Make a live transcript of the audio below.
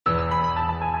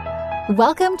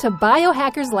Welcome to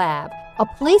Biohackers Lab, a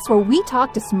place where we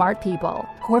talk to smart people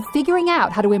who are figuring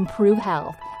out how to improve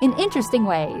health in interesting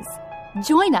ways.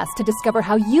 Join us to discover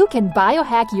how you can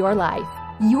biohack your life,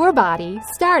 your body,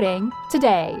 starting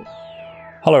today.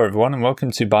 Hello everyone and welcome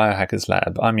to Biohackers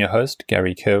Lab. I'm your host,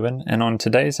 Gary Kerwin, and on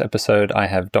today's episode I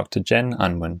have Dr. Jen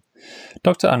Unwin.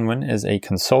 Dr. Unwin is a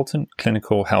consultant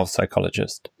clinical health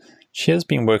psychologist. She has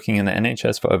been working in the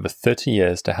NHS for over 30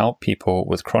 years to help people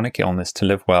with chronic illness to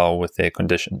live well with their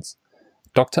conditions.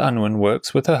 Dr. Unwin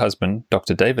works with her husband,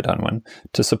 Dr. David Unwin,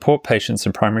 to support patients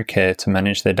in primary care to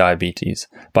manage their diabetes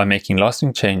by making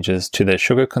lasting changes to their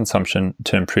sugar consumption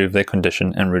to improve their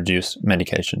condition and reduce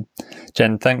medication.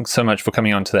 Jen, thanks so much for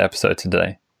coming on to the episode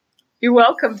today. You're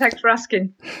welcome. Thanks for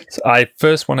asking. So I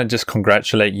first want to just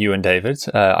congratulate you and David.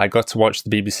 I got to watch the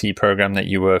BBC program that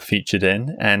you were featured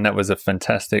in, and that was a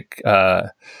fantastic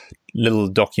little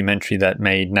documentary that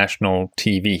made national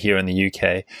TV here in the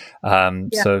UK.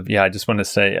 So I just want to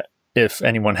say, if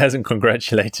anyone hasn't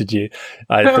congratulated you,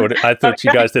 I thought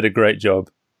you guys did a great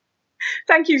job.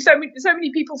 Thank you. So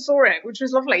many people saw it, which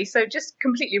was lovely. So just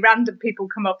completely random people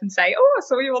come up and say, "Oh, I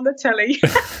saw you on the telly."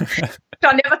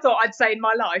 I never thought I'd say in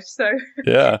my life. So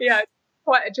yeah,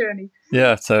 quite a journey.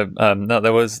 Yeah. So no,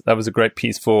 that was a great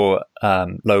piece for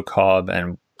low carb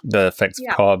and the effects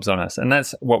of carbs on us. And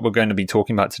that's what we're going to be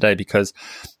talking about today, because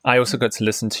I also got to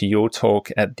listen to your talk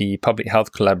at the Public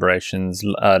Health Collaboration's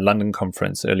London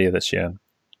conference earlier this year.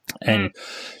 And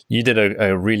you did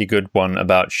a really good one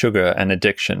about sugar and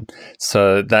addiction.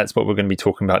 So that's what we're going to be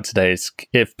talking about today, is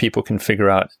if people can figure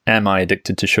out, am I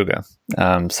addicted to sugar?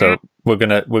 So we're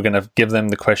gonna give them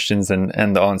the questions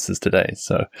and the answers today.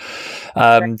 So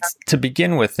to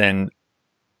begin with then,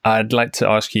 I'd like to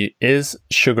ask you, is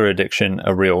sugar addiction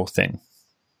a real thing?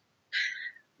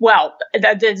 Well,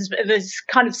 there's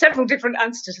kind of several different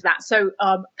answers to that. So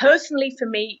personally, for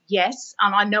me, yes,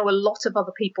 and I know a lot of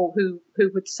other people who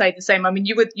would say the same. I mean,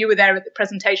 you were there at the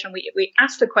presentation. We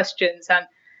asked the questions, and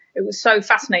it was so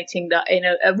fascinating that in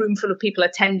a room full of people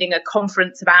attending a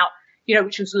conference about,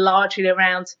 which was largely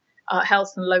around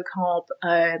health and low carb.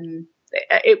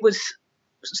 It was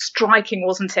striking,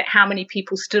 wasn't it, how many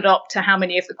people stood up to how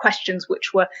many of the questions,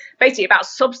 which were basically about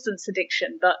substance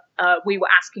addiction, but we were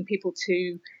asking people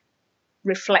to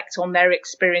reflect on their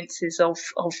experiences of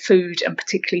food, and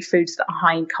particularly foods that are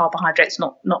high in carbohydrates,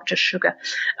 not just sugar.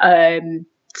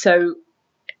 So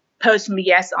personally,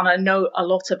 yes, and I know a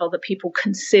lot of other people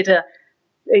consider,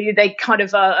 they kind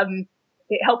of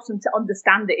it helps them to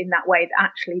understand it in that way, that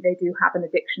actually they do have an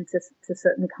addiction to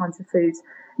certain kinds of foods.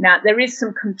 Now, there is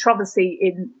some controversy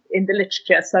in the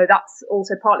literature, so that's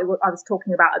also partly what I was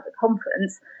talking about at the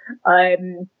conference.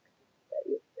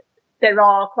 There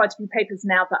are quite a few papers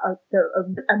now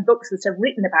and books that are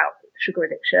written about sugar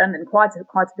addiction, and quite a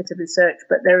bit of research.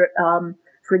 But there,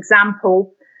 for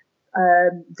example,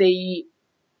 the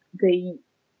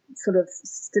sort of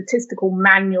statistical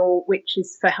manual, which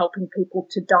is for helping people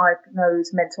to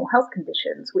diagnose mental health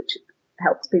conditions, which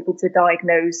helps people to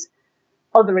diagnose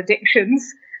other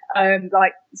addictions,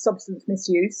 like substance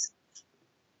misuse,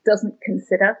 doesn't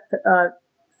consider,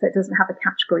 so it doesn't have a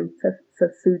category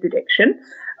for food addiction.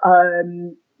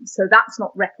 So that's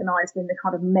not recognised in the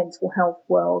kind of mental health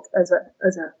world as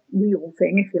a real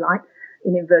thing, if you like,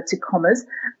 in inverted commas.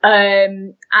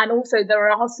 And also there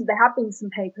have been some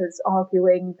papers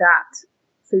arguing that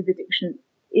food addiction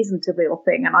isn't a real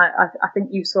thing. And I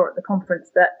think you saw at the conference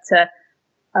that,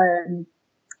 I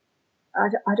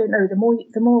don't know,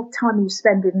 the more time you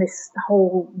spend in this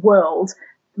whole world,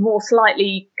 the more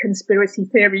slightly conspiracy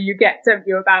theory you get, don't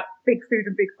you, about big food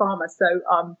and big pharma. So,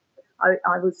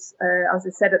 I was, as I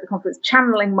said at the conference,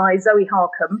 channeling my Zoe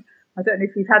Harcombe. I don't know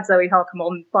if you've had Zoe Harcombe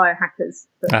on Biohackers.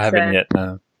 But, I haven't yet,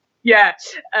 no. Yeah.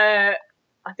 I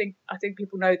think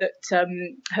people know that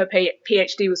her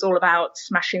PhD was all about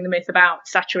smashing the myth about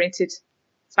saturated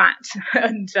fat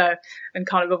and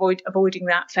kind of avoiding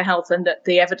that for health, and that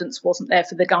the evidence wasn't there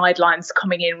for the guidelines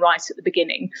coming in right at the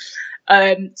beginning.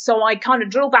 So I kind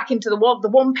of drill back into the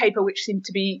one paper which seemed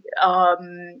to be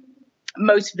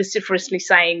most vociferously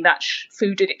saying that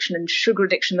food addiction and sugar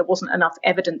addiction, there wasn't enough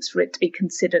evidence for it to be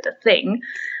considered a thing.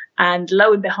 And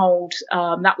lo and behold,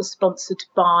 that was sponsored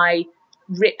by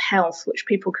Rip Health, which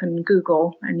people can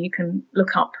Google, and you can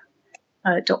look up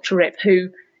Dr. Rip, who,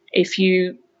 if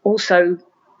you also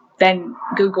then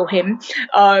Google him,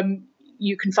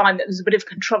 you can find that there's a bit of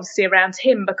controversy around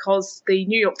him, because the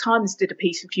New York Times did a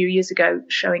piece a few years ago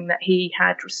showing that he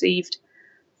had received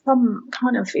some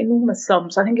kind of enormous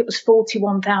sums. I think it was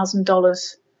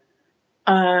 $41,000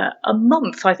 a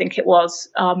month, I think it was,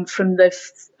 from the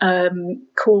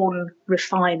Corn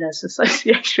Refiners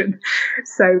Association.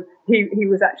 So he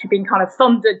was actually being kind of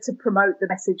funded to promote the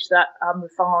message that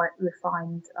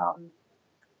refined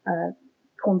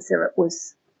corn syrup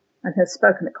was, and has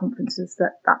spoken at conferences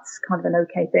that that's kind of an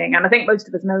okay thing. And I think most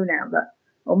of us know now that,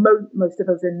 or most of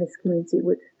us in this community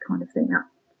would kind of think that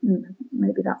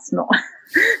maybe that's not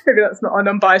an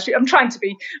unbiased view. I'm trying to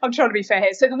be fair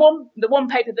here. So the one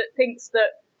paper that thinks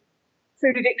that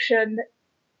food addiction,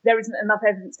 there isn't enough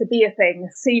evidence to be a thing,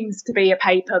 seems to be a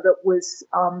paper that was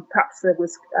perhaps there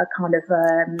was a kind of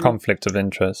conflict of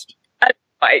interest. A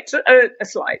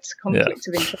slight conflict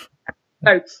of interest.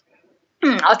 So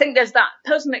I think there's that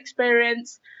personal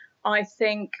experience. I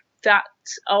think that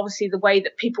obviously the way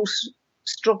that people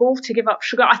struggle to give up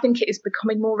sugar, I think it is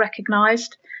becoming more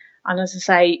recognised. And as I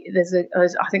say,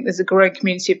 I think there's a growing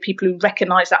community of people who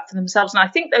recognise that for themselves. And I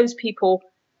think those people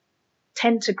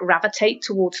tend to gravitate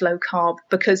towards low carb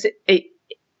because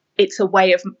it's a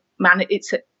way of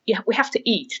we have to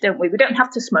eat, don't we? We don't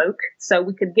have to smoke, so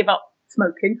we can give up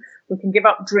smoking. We can give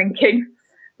up drinking,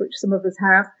 which some of us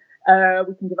have.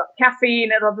 We can give up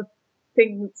caffeine and other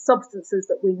substances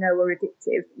that we know are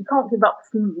addictive. You can't give up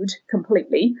food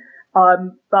completely,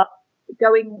 but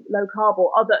going low carb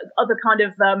or other kind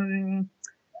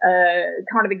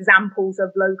of examples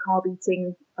of low carb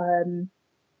eating.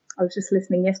 I was just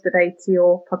listening yesterday to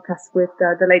your podcast with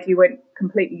the lady who went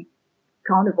completely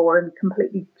carnivore and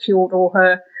completely cured all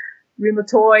her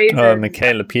rheumatoid. Oh,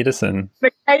 Michaela Peterson.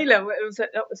 Michaela,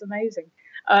 that was amazing.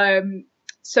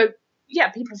 So yeah,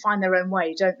 people find their own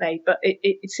way, don't they? But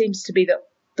it seems to be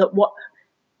that what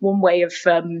one way of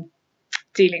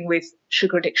dealing with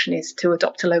sugar addiction is to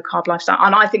adopt a low carb lifestyle.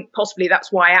 And I think possibly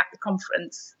that's why at the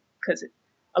conference, because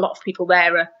a lot of people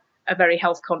there are very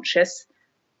health conscious,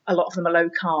 a lot of them are low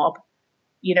carb.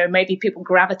 You know, maybe people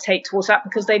gravitate towards that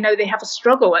because they know they have a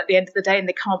struggle at the end of the day and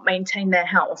they can't maintain their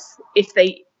health if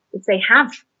they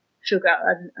have sugar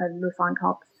and refined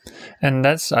carbs. And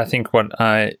that's, I think, what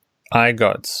I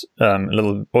got a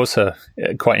little also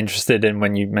quite interested in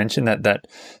when you mentioned that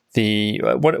the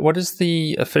what is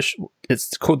the official?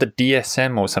 It's called the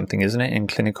DSM or something, isn't it? In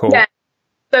clinical. Yeah.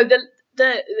 So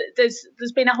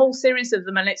there's been a whole series of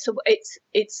them, and it's a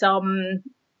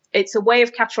way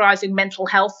of categorizing mental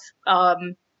health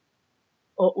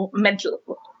or mental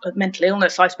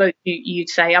illness, I suppose you'd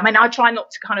say. I mean, I try not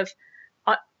to kind of.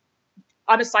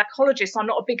 I'm a psychologist. I'm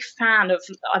not a big fan of.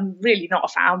 I'm really not a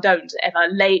fan. Don't ever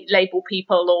label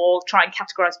people or try and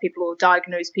categorize people or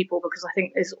diagnose people because I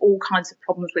think there's all kinds of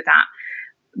problems with that.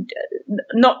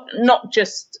 Not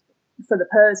just for the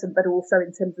person, but also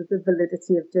in terms of the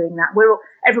validity of doing that.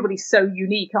 Everybody's so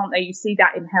unique, aren't they? You see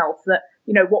that in health that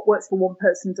what works for one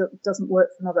person doesn't work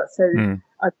for another. So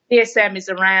DSM is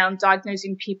around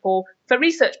diagnosing people for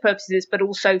research purposes, but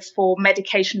also for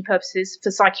medication purposes,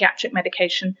 for psychiatric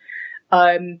medication.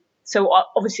 So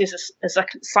obviously as a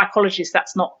psychologist,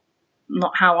 that's not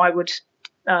how I would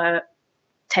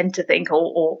tend to think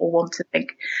or want to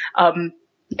think.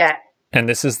 Yeah. And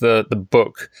this is the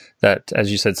book that, as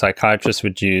you said, psychiatrists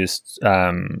would use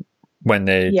when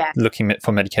they're looking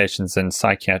for medications and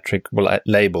psychiatric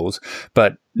labels.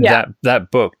 But that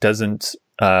book doesn't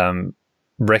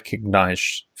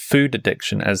recognize food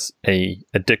addiction as a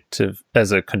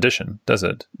condition, does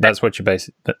it? That's what you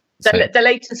basically. The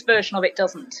latest version of it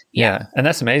doesn't. Yeah, and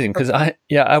that's amazing because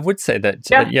I would say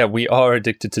that we are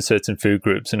addicted to certain food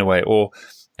groups in a way. Or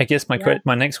I guess my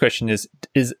next question is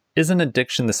an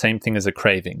addiction the same thing as a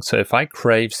craving? So if I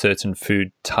crave certain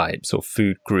food types or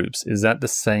food groups, is that the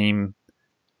same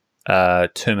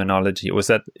terminology, or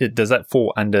does that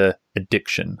fall under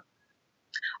addiction?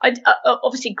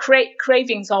 Obviously,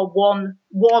 cravings are one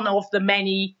of the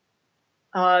many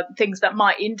things that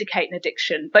might indicate an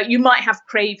addiction, but you might have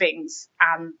cravings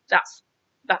and that's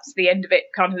the end of it,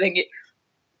 kind of thing.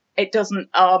 It doesn't.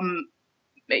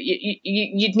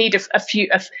 You'd need a few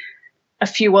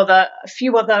other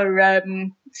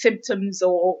symptoms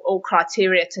or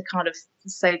criteria to kind of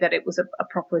say that it was a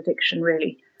proper addiction,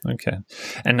 really. Okay,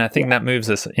 and I think that moves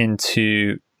us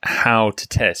into how to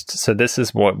test. So this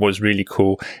is what was really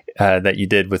cool that you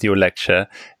did with your lecture,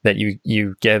 that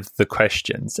you gave the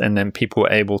questions and then people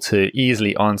were able to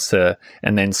easily answer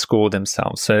and then score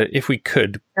themselves. So if we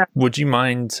could, would you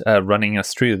mind running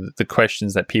us through the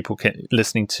questions that people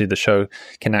listening to the show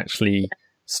can actually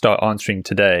start answering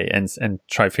today and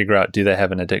try to figure out, do they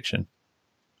have an addiction?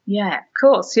 Yeah, of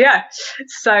course. Yeah.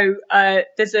 So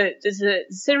there's a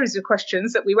series of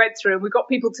questions that we went through, and we got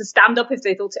people to stand up if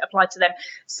they thought it applied to them.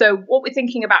 So what we're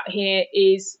thinking about here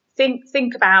is think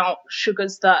about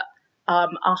sugars that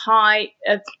are high,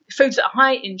 foods that are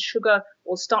high in sugar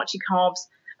or starchy carbs,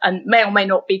 and may or may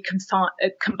not be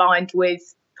combined with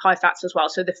high fats as well.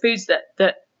 So the foods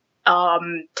that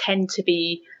tend to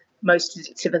be most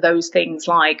addictive are those things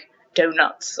like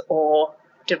donuts or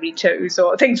Doritos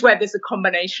or things where there's a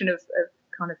combination of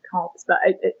kind of carbs. But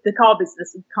the carb is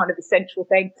this kind of essential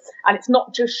thing, and it's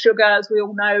not just sugar, as we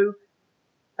all know.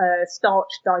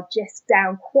 Starch digests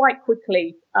down quite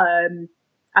quickly,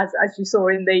 as you saw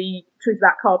in the Truth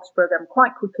About Carbs program,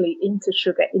 quite quickly into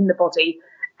sugar in the body,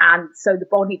 and so the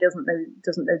body doesn't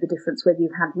know the difference whether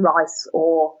you've had rice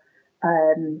or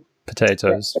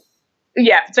potatoes.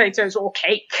 Yeah, potatoes or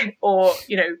cake, or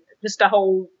just a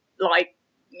whole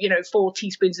 4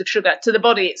 teaspoons of sugar. To the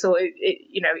body, it's all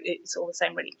it's all the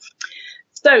same really.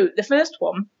 So the first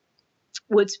one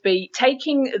would be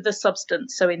taking the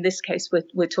substance. So in this case,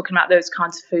 we're talking about those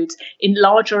kinds of foods in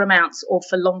larger amounts or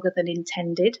for longer than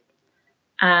intended.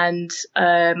 And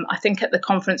I think at the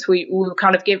conference we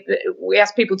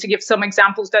asked people to give some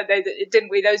examples, didn't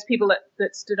we? Those people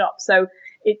that stood up. So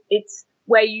it's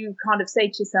where you kind of say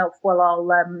to yourself, well,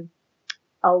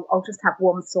 I'll just have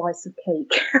one slice of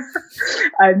cake,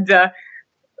 and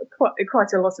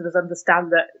quite a lot of us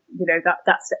understand that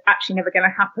that's actually never going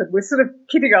to happen. We're sort of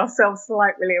kidding ourselves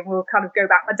slightly, and we'll kind of go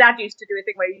back. My dad used to do a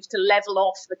thing where he used to level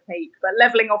off the cake, but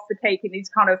leveling off the cake in these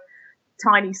kind of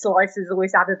tiny slices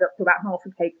always added up to about half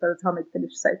a cake by the time it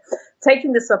finished. So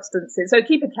taking the substances, so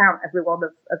keep account, everyone,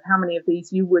 of how many of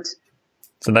these you would.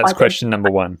 So that's question number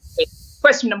one.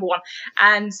 Question number one.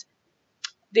 And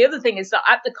the other thing is that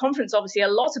at the conference, obviously, a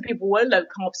lot of people were low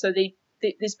carb, so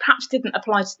this perhaps didn't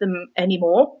apply to them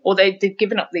anymore, or they'd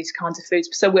given up these kinds of foods.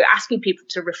 So we're asking people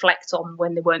to reflect on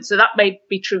when they weren't. So that may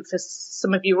be true for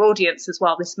some of your audience as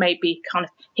well. This may be kind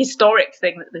of historic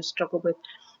thing that they've struggled with.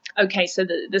 Okay, so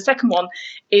the second one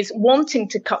is wanting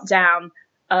to cut down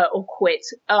or quit,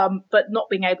 but not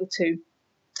being able to.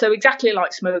 So exactly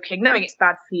like smoking, knowing it's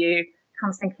bad for you,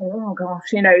 kind of thinking, oh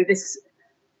gosh,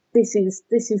 this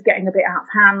is getting a bit out of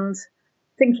hand,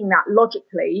 thinking that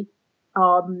logically,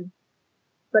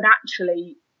 but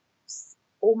actually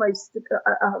almost,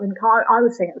 I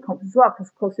was saying at the conference as well, because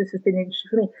of course this has been interesting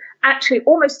for me, actually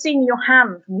almost seeing your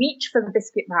hand reach for the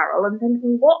biscuit barrel and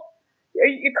thinking, what?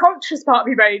 Your conscious part of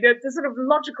your brain, the sort of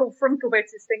logical frontal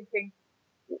bit is thinking,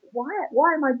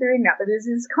 why am I doing that? But there's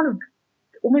this kind of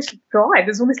almost drive.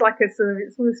 There's almost like it's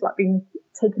almost like being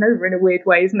taken over in a weird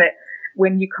way, isn't it?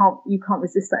 When you can't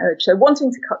resist that urge. So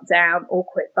wanting to cut down or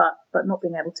quit, but not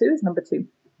being able to is number two.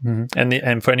 Mm-hmm.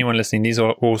 And for anyone listening, these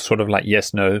are all sort of like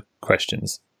yes/no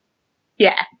questions.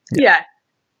 Yeah.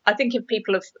 I think if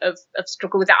people have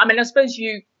struggled with that, I mean, I suppose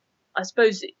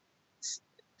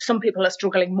some people are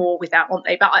struggling more with that, aren't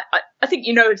they? But I think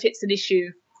if it's an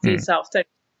issue for yourself.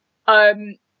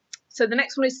 So the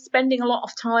next one is spending a lot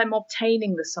of time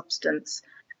obtaining the substance.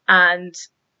 And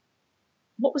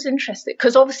what was interesting,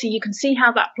 because obviously you can see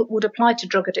how that would apply to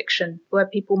drug addiction, where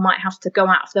people might have to go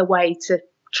out of their way to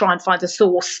try and find a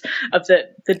source of the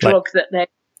drug that they're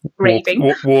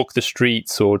craving. Walk the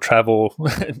streets or travel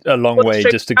a long way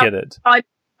just to get it.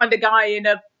 Find a guy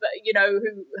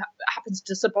who happens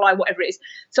to supply whatever it is.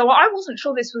 So I wasn't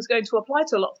sure this was going to apply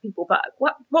to a lot of people, but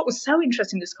what was so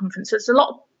interesting at this conference is a lot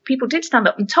of people did stand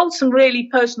up and told some really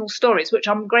personal stories, which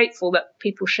I'm grateful that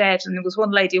people shared. And there was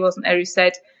one lady, wasn't there, who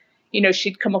said,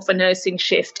 she'd come off a nursing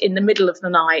shift in the middle of the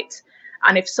night,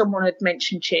 and if someone had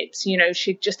mentioned chips,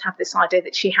 she'd just have this idea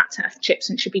that she had to have chips,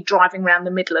 and she'd be driving around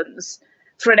the Midlands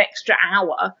for an extra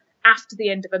hour after the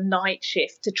end of a night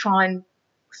shift to try and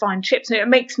find chips. And it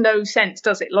makes no sense,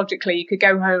 does it? Logically, you could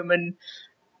go home and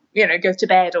go to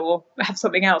bed or have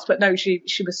something else, but no, she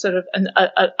was sort of, and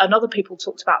other people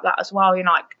talked about that as well.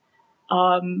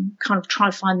 Kind of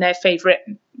trying to find their favourite,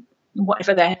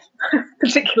 whatever their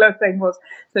particular thing was.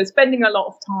 So spending a lot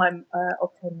of time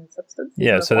obtaining substance.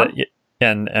 Yeah. So that,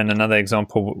 and another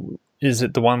example, is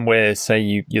it the one where,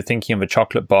 say, you're thinking of a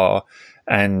chocolate bar,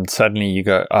 and suddenly you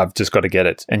go, I've just got to get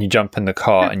it. And you jump in the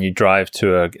car and you drive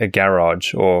to a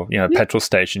garage or, a petrol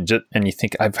station, and you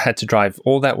think, I've had to drive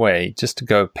all that way just to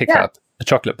go pick up a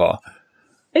chocolate bar.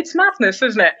 It's madness,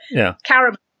 isn't it? Yeah.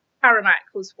 Caramac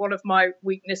was one of my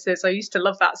weaknesses. I used to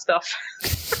love that stuff.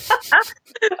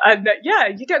 And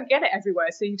you don't get it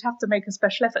everywhere, so you'd have to make a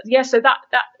special effort. Yeah, so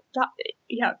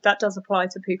that does apply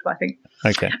to people, I think.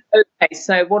 Okay,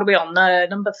 so what are we on?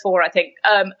 Number 4, I think.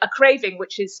 A craving,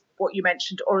 which is what you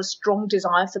mentioned, or a strong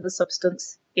desire for the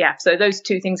substance. Yeah, so those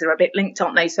two things are a bit linked,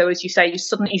 aren't they? So as you say, you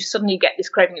suddenly get this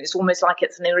craving, and it's almost like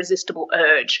it's an irresistible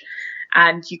urge,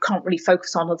 and you can't really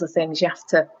focus on other things. You have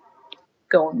to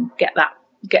go and get that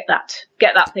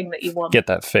thing that you want. Get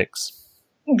that fix.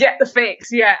 get the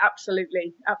fix. Yeah,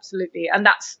 absolutely, and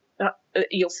that's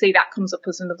you'll see that comes up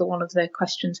as another one of the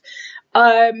questions.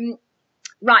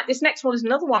 Right, this next one is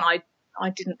another one I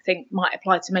didn't think might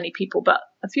apply to many people, but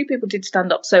a few people did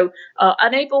stand up. So,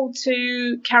 unable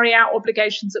to carry out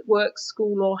obligations at work,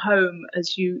 school, or home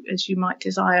as you might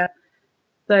desire.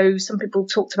 Though some people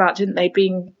talked about, didn't they,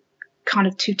 being kind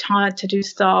of too tired to do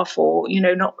stuff, or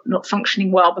not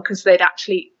functioning well because they'd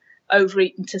actually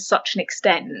overeaten to such an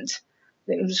extent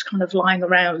they were just kind of lying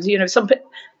around.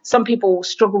 Some people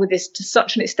struggle with this to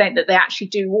such an extent that they actually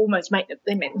do almost make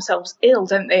themselves ill,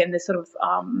 don't they? And they're sort of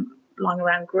lying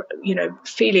around,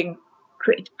 feeling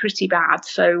pretty bad.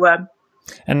 So,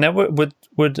 and that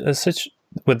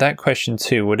would that question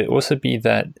too? Would it also be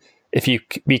that if you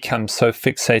become so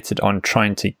fixated on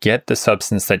trying to get the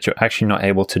substance that you're actually not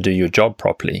able to do your job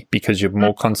properly because you're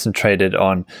more concentrated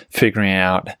on figuring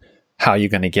out how you're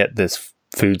going to get this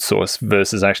food source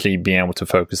versus actually being able to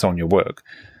focus on your work?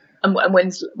 And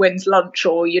when's lunch,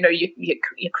 or you're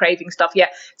craving stuff. Yeah.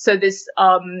 So there's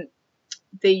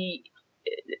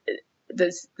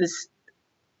there's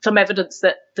some evidence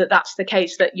that's the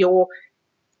case, that your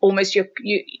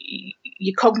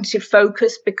cognitive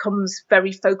focus becomes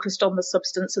very focused on the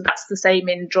substance. So that's the same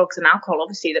in drugs and alcohol,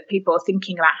 obviously, that people are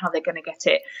thinking about how they're going to get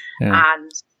it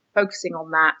and focusing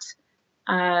on that.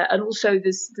 And also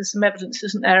there's some evidence,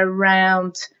 isn't there,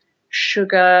 around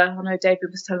sugar. I know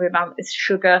David was telling me about this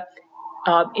sugar,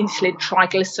 insulin,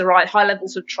 triglyceride, high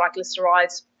levels of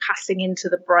triglycerides passing into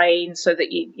the brain, so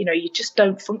that you just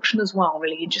don't function as well,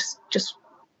 really. You're just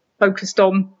focused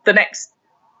on the next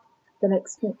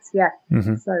fix. Yeah.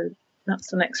 Mm-hmm. So that's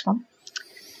the next one.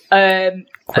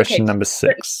 Question number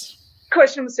 6.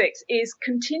 Question number 6 is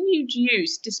continued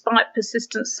use despite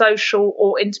persistent social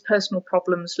or interpersonal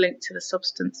problems linked to the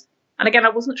substance. And again, I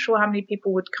wasn't sure how many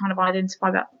people would kind of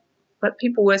identify that, but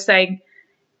people were saying,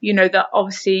 that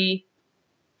obviously,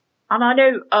 and I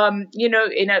know,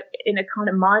 in a kind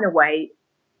of minor way,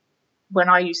 when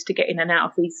I used to get in and out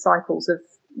of these cycles of,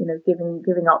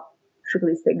 giving up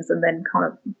sugary things and then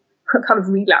kind of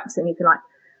relapsing, if you like.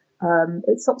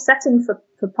 It's upsetting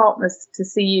for partners to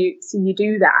see you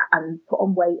do that and put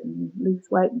on weight and lose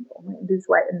weight and put on weight and lose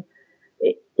weight, and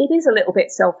it is a little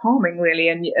bit self-harming, really,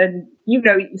 and you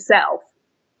know it yourself,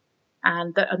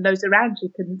 and those around you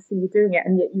can see you doing it,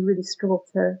 and yet you really struggle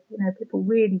to, people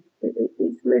really,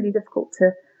 it's really difficult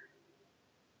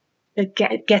to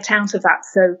get out of that.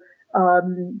 So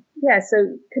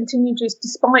so continued use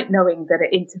despite knowing that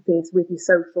it interferes with your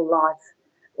social life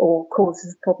or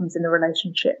causes problems in the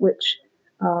relationship, which,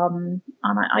 and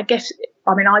I guess,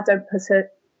 I don't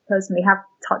personally have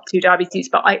type 2 diabetes,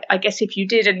 but I guess if you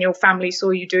did and your family saw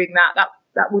you doing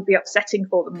that would be upsetting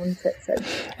for them, wouldn't it? So.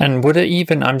 And would it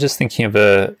even, I'm just thinking of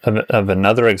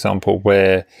another example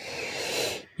where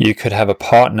you could have a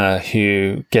partner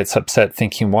who gets upset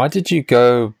thinking, why did you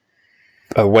go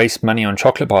waste money on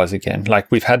chocolate bars again?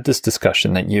 Like, we've had this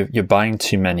discussion that you're buying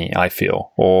too many, I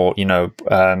feel, or,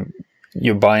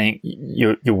 you're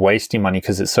wasting money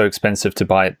because it's so expensive to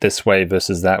buy it this way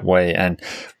versus that way, and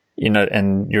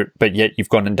but yet you've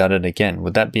gone and done it again.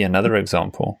 Would that be another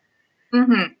example?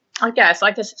 Mm-hmm. I guess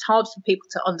it's hard for people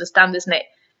to understand, isn't it,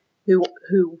 who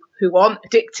aren't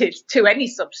addicted to any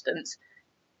substance,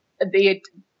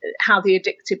 how the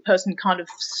addicted person kind of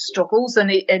struggles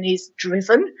and is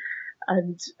driven,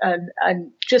 and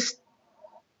just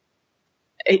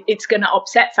it's going to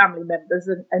upset family members,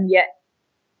 and yet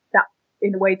that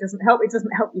in a way doesn't help. It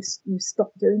doesn't help you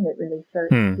stop doing it, really. So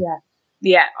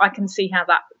yeah, I can see how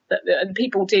that and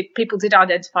people did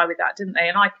identify with that, didn't they?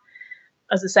 And I,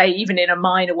 as I say, even in a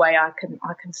minor way, I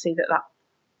can see that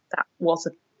was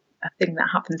a thing that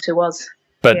happened to us.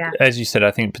 But as you said, I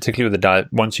think particularly with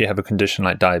once you have a condition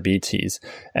like diabetes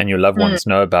and your loved ones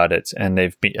know about it, and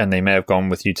they may have gone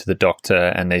with you to the doctor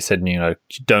and they said,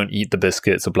 don't eat the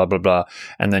biscuits or blah, blah, blah.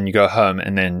 And then you go home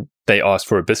and then they ask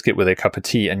for a biscuit with a cup of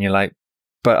tea and you're like,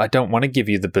 but I don't want to give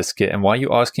you the biscuit. And why are you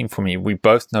asking for me? We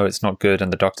both know it's not good.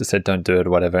 And the doctor said, don't do it or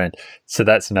whatever. And so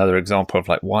that's another example of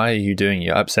like, why are you doing it?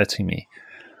 You're upsetting me.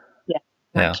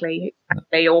 Exactly.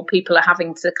 Or people are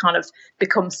having to kind of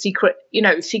become secret.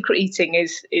 Secret eating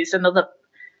is another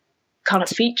kind of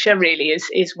feature, really,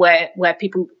 is where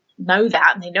people know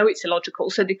that and they know it's illogical,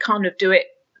 so they kind of do it.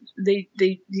 They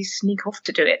sneak off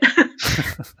to do it.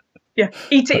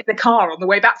 Eat it in the car on the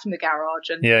way back from the garage,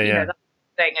 and that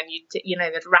thing. And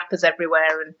there's wrappers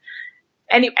everywhere,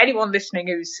 and anyone listening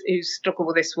who's struggled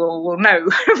with this will know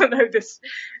know this.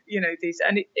 These,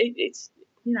 and it's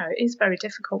it is very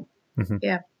difficult. Mm-hmm.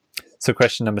 Yeah. So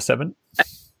question number 7.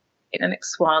 The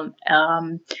next one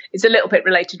is a little bit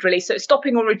related, really. So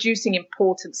stopping or reducing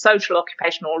important social,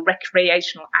 occupational, or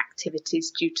recreational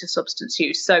activities due to substance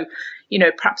use. So,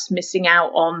 perhaps missing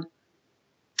out on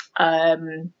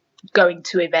going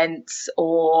to events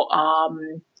or,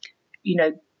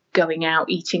 going out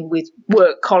eating with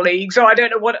work colleagues, or I don't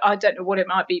know what it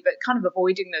might be, but kind of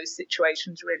avoiding those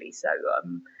situations, really. So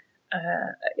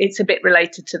it's a bit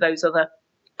related to those other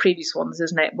previous ones,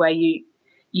 isn't it? Where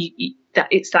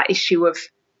it's that issue of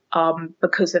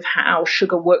because of how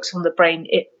sugar works on the brain,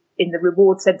 in the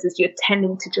reward centers, you're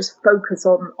tending to just focus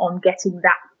on getting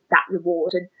that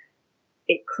reward, and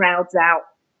it crowds out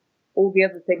all the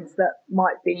other things that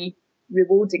might be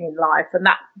rewarding in life. And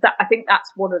that I think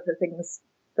that's one of the things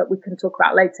that we can talk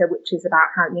about later, which is about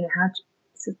how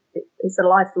it's a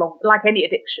lifelong, like any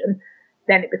addiction,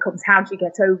 then it becomes how do you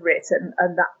get over it,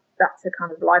 and that's a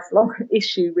kind of lifelong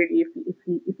issue, really, if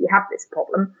you have this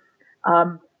problem.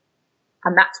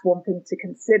 And that's one thing to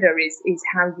consider is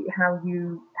how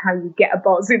you get a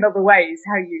buzz in other ways,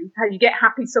 how you get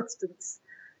happy substance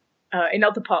in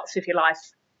other parts of your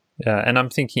life. Yeah, and I'm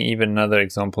thinking even another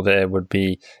example there would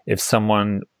be if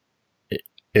someone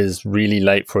is really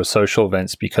late for a social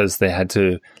events because they had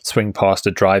to swing past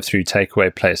a drive-through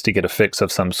takeaway place to get a fix of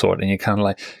some sort, and you're kind of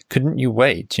like, couldn't you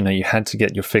wait? You had to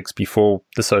get your fix before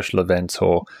the social event,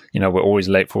 or we're always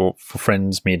late for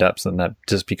friends meetups and that,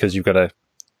 just because you've got to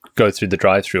go through the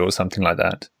drive-through or something like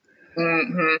that.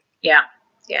 Mm-hmm. Yeah,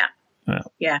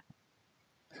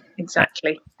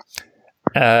 exactly.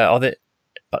 Are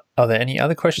there any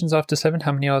other questions after 7?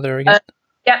 How many are there again?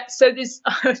 So this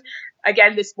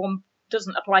again, this one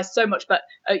doesn't apply so much, but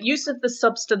use of the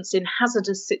substance in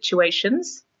hazardous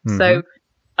situations. Mm-hmm. So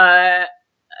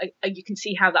you can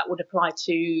see how that would apply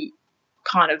to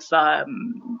kind of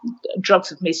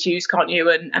drugs of misuse, can't you,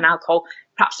 and alcohol,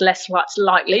 perhaps less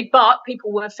likely, but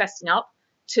people were fessing up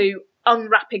to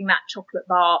unwrapping that chocolate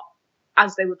bar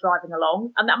as they were driving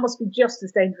along, and that must be just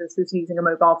as dangerous as using a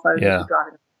mobile phone as you're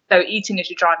driving. So eating as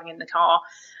you're driving in the car,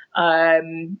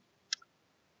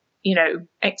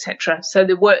 etc. So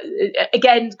there were,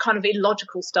 again, kind of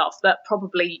illogical stuff that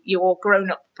probably your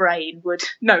grown-up brain would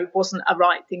know wasn't a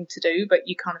right thing to do, but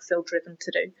you kind of feel driven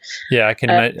to do. Yeah, I can.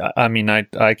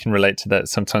 I can relate to that.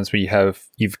 Sometimes where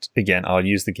I'll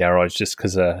use the garage just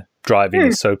because driving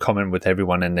is so common with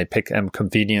everyone, and they pick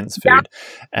convenience food,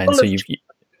 and so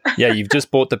you've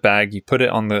just bought the bag, you put it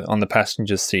on the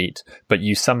passenger seat, but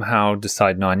you somehow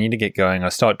decide, no, I need to get going. I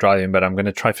start driving, but I'm going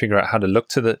to try to figure out how to look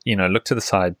to the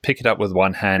side, pick it up with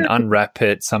one hand, unwrap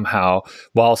it somehow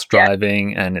whilst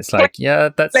driving, and it's like,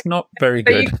 that's not very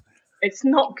good. It's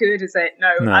not good, is it?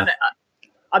 No. And,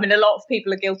 I mean, a lot of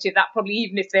people are guilty of that, probably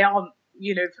even if they aren't,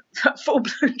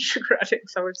 full-blown sugar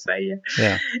addicts, I would say.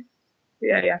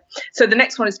 Yeah. So the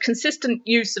next one is consistent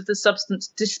use of the substance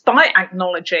despite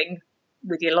acknowledging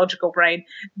with your logical brain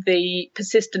the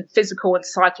persistent physical and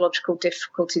psychological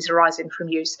difficulties arising from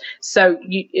use. So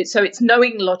it's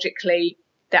knowing logically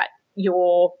that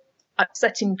you're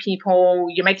upsetting people,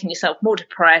 you're making yourself more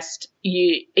depressed.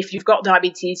 If you've got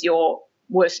diabetes, you're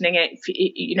worsening it.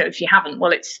 If you haven't,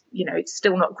 well, it's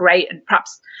still not great. And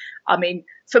perhaps, I mean,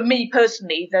 for me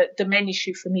personally, the main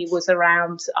issue for me was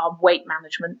around weight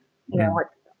management.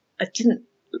 I didn't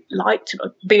like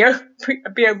to be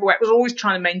overweight. I was always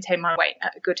trying to maintain my weight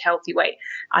at a good, healthy weight,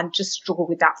 and just struggled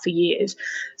with that for years.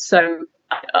 So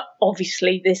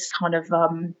obviously this kind of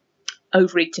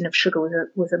overeating of sugar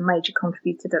was a major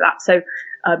contributor to that. So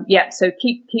so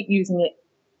keep using it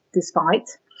despite.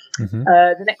 Mm-hmm.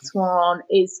 The next one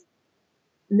is,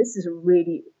 and this is a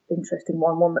really interesting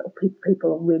one that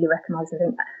people really recognise, I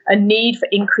think, a need for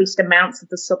increased amounts of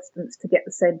the substance to get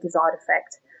the same desired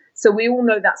effect. So we all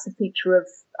know that's a feature of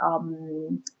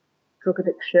drug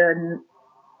addiction,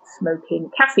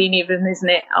 smoking, caffeine even, isn't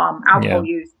it? Alcohol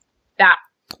use. That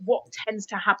what tends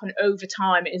to happen over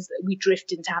time is that we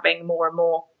drift into having more and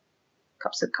more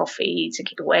cups of coffee to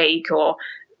keep awake, or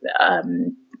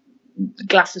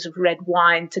glasses of red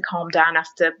wine to calm down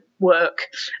after work,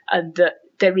 and that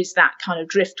there is that kind of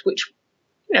drift which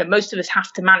most of us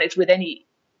have to manage with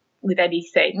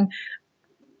anything.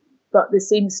 But there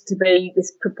seems to be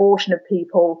this proportion of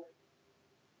people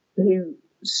who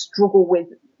struggle with,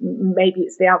 maybe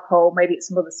it's the alcohol, maybe it's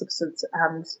some other substance,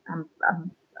 and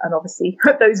obviously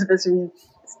those of us who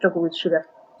struggle with sugar.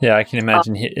 Yeah, I can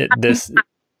imagine this.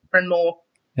 And more.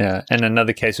 Yeah, and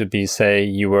another case would be, say,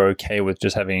 you were okay with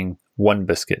just having one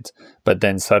biscuit, but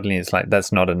then suddenly it's like,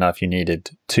 that's not enough. You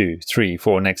needed 2, 3,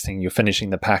 4. Next thing, you're finishing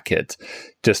the packet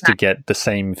just to get the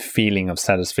same feeling of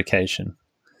satisfaction.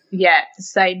 Yeah, the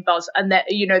same buzz, and that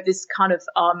this kind of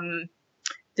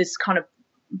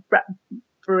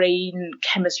brain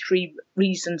chemistry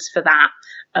reasons for that,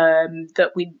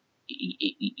 that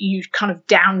you kind of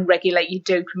down-regulate your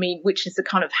dopamine, which is a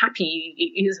kind of happy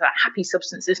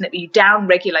substance, isn't it? But you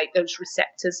down-regulate those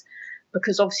receptors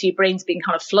because obviously your brain's being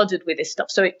kind of flooded with this stuff.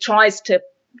 So it tries to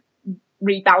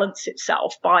rebalance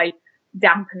itself by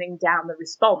dampening down the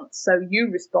response. So you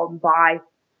respond by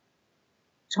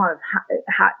trying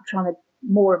to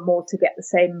more and more to get the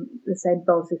same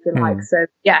buzz, if you like. So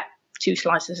yeah, 2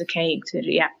 slices of cake,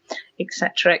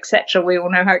 etc., etc. We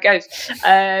all know how it goes.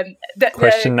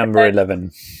 Question number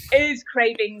 11 is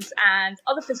cravings and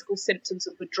other physical symptoms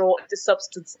of withdrawal if the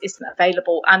substance isn't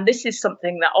available. And this is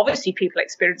something that obviously people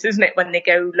experience, isn't it, when they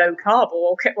go low carb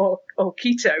or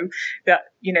keto, that,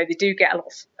 they do get a lot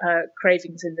of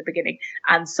cravings in the beginning.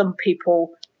 And some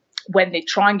people, when they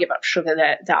try and give up sugar,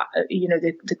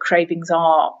 the cravings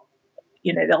are,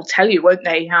 they'll tell you, won't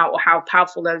they, how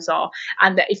powerful those are,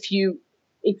 and that if you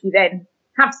then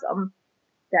have some,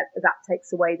 that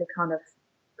takes away the kind of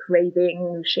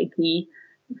craving, shaky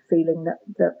feeling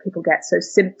that people get. So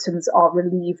symptoms are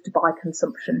relieved by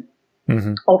consumption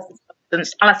of the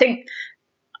substance,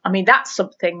 and that's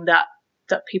something that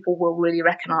people will really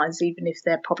recognise, even if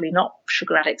they're probably not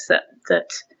sugar addicts, that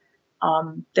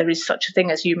there is such a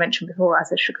thing, as you mentioned before,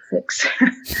 as a sugar fix.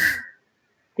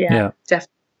 Yeah,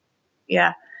 definitely.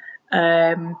 Yeah.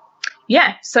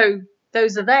 So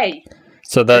those are they.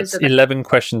 So that's 11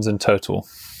 questions in total.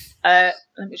 Let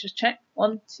me just check.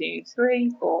 1, 2,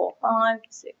 3, 4, 5,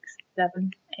 6,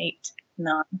 7, 8,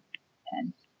 9,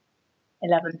 10,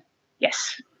 11.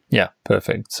 Yes. Yeah,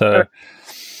 perfect. So,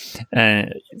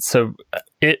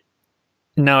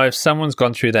 now if someone's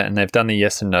gone through that and they've done the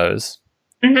yes and no's,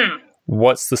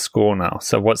 what's the score now?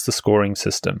 So what's the scoring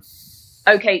system?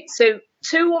 Okay, so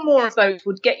 2 or more of those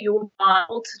would get you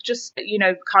mild, just,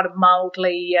 kind of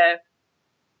mildly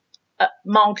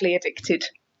addicted.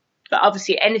 But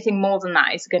obviously anything more than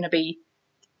that is going to be,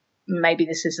 maybe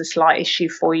this is a slight issue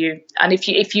for you. And if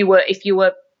you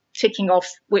were ticking off,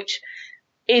 which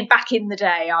back in the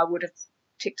day, I would have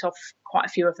ticked off quite a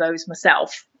few of those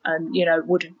myself, and,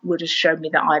 would have shown me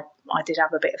that I did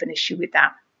have a bit of an issue with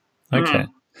that. Okay.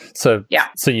 So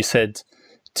you said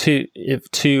 2,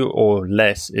 if 2 or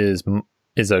less is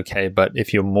okay, but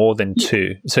if you're more than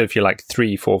 2, so if you're like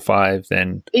 3, 4, 5,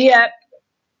 then you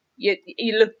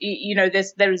look,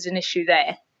 there is an issue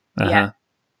there. Yeah.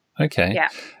 Okay.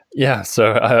 Yeah.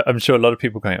 So I'm sure a lot of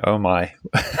people are going, oh my.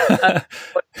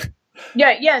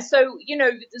 Yeah. So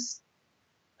there's,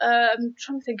 I'm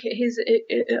trying to think.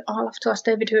 I'll have to ask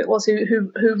David who it was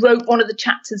who wrote one of the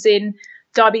chapters in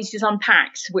Diabetes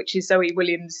Unpacked, which is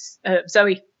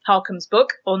Zoe Harcombe's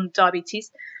book on diabetes,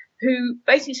 who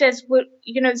basically says,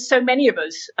 so many of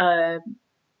us,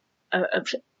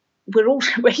 we're all,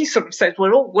 where he sort of says,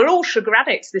 we're all sugar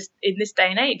addicts in this day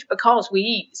and age, because we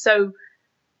eat so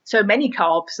many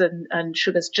carbs and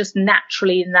sugars just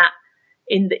naturally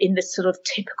in this sort of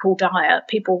typical diet.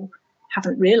 People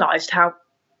haven't realised how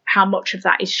much of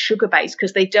that is sugar based,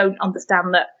 because they don't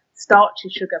understand that starch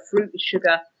is sugar, fruit is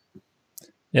sugar.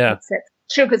 Yeah.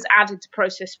 Sugars added to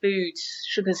processed foods,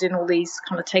 sugars in all these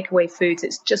kind of takeaway foods.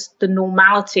 It's just the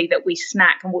normality that we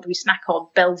snack. And what do we snack on?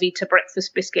 Belvita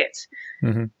breakfast biscuits.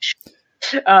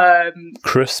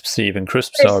 Crisps, even.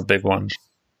 Crisps are a big one.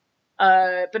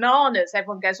 Bananas.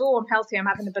 Everyone goes, oh, I'm healthy, I'm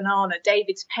having a banana.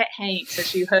 David's pet hate,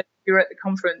 as you heard you were at the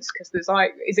conference, because there's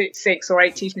is it 6 or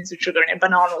 8 teaspoons of sugar in a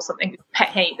banana or something? Pet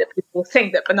hate that people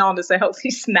think that bananas are a healthy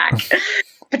snack,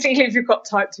 particularly if you've got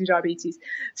type 2 diabetes.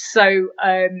 So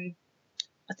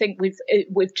I think we've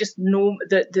just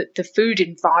the food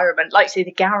environment, like say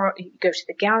the garage. You go to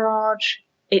the garage,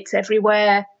 it's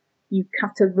everywhere. You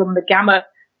have to run the gamut.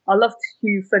 I loved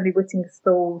Hugh Friendly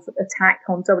Whittingstall's attack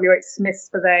on W.H. Smiths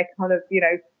for their kind of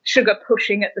sugar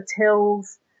pushing at the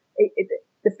tills.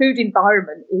 The food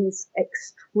environment is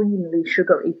extremely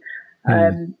sugary,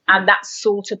 and that's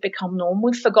sort of become normal.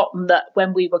 We've forgotten that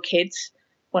when we were kids,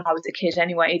 when I was a kid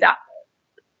anyway, that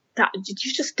you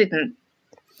just didn't.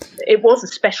 It was a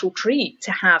special treat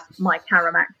to have my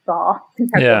Caramac bar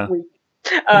every week.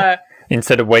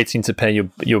 Instead of waiting to pay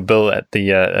your bill at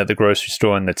the grocery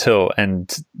store in the till,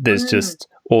 and there's just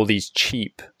all these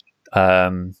cheap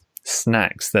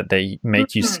snacks that they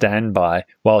make you stand by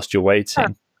whilst you're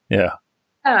waiting.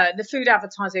 The food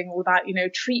advertising all about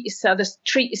treat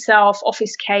yourself,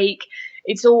 office cake.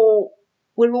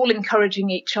 We're all encouraging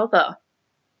each other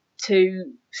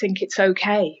to think it's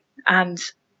okay, and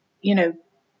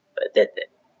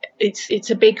it's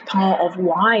a big part of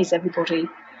why is everybody.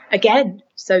 Again,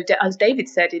 so as David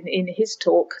said in his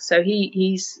talk, so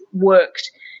he's worked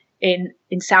in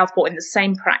Southport in the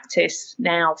same practice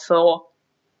now for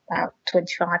about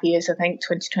 25 years, I think,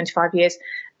 25 years.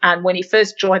 And when he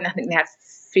first joined, I think they had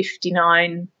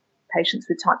 59 patients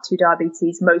with type 2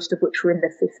 diabetes, most of which were in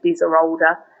their 50s or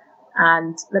older.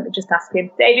 And let me just ask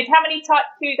him, David, how many type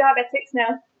 2 diabetics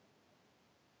now?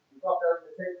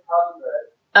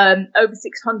 Over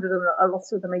 600, and a lot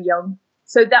of them are young.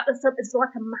 So it's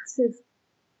like a massive,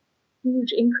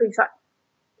 huge increase. Like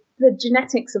the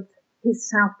genetics of his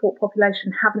Southport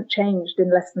population haven't changed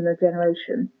in less than a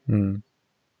generation. Mm.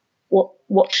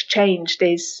 What's changed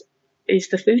is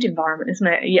the food environment, isn't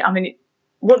it? Yeah, I mean,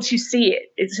 once you see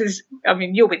it, I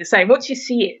mean, you'll be the same. Once you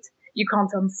see it, you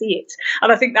can't unsee it.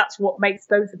 And I think that's what makes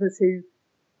those of us who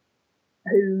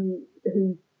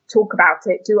talk about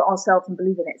it, do it ourselves and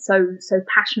believe in it, so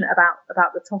passionate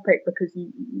about the topic, because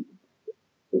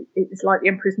it's like the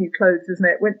Emperor's New Clothes, isn't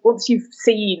it? Once you've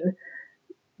seen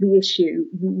the issue,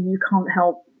 you can't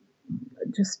help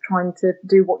just trying to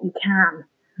do what you can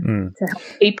to help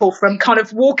people from kind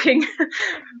of walking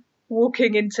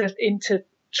into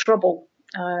trouble.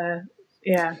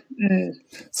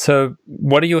 So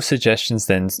what are your suggestions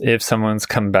then if someone's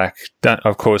come back?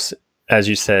 Of course, as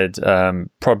you said,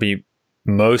 probably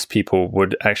most people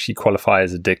would actually qualify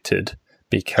as addicted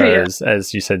because,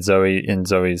 as you said, Zoe, in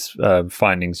Zoe's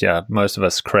findings, most of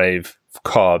us crave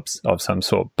carbs of some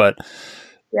sort. But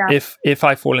if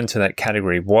I fall into that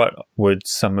category, what would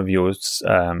some of your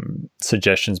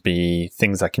suggestions be,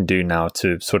 things I can do now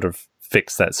to sort of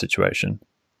fix that situation?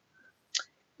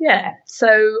 Yeah,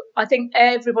 so I think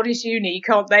everybody's unique,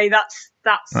 aren't they? That's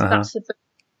the thing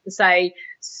to say.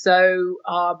 So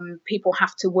people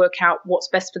have to work out what's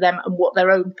best for them and what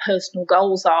their own personal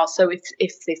goals are. So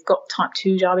if they've got type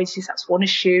 2 diabetes, that's one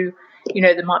issue. You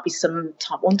know, there might be some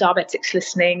type 1 diabetics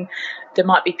listening. There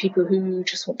might be people who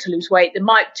just want to lose weight. There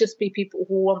might just be people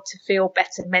who want to feel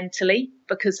better mentally,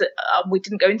 because we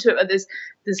didn't go into it, but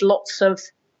there's lots of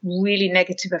really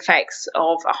negative effects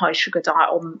of a high sugar diet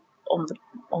on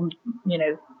you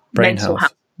know, brain mental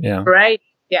health. health. Right.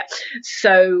 Yeah.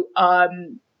 So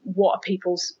what are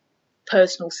people's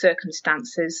personal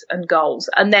circumstances and goals?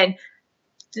 And then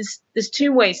there's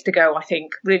two ways to go, I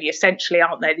think, really, essentially,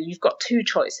 aren't there? You've got two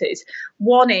choices.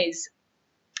 One is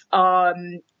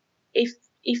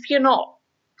if you're not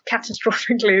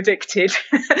catastrophically addicted,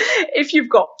 if you've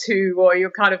got to, or you're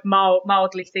kind of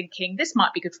mildly thinking this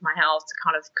might be good for my health to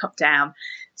kind of cut down,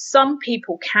 some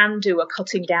people can do a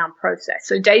cutting down process.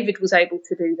 So David was able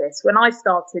to do this. When I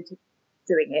started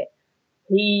doing it,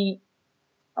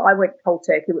 I went cold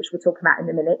turkey, which we'll talk about in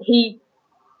a minute. He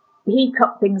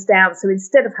cut things down. So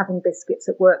instead of having biscuits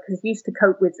at work, because he used to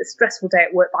cope with a stressful day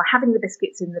at work by having the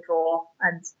biscuits in the drawer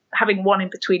and having one in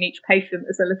between each patient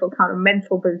as a little kind of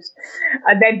mental boost.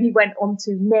 And then he went on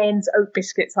to Nairn's oat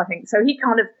biscuits, I think. So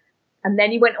and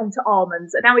then he went on to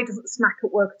almonds, and now he doesn't snack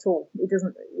at work at all. He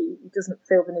doesn't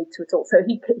feel the need to at all. So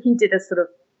he did a sort of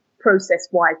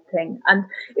process-wide thing. And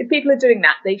if people are doing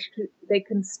that, they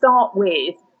can start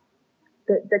with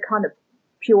the kind of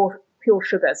pure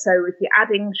sugar. So if you're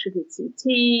adding sugar to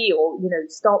tea, or, you know,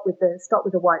 start with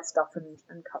the white stuff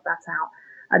and cut that out,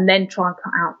 and then try and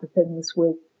cut out the things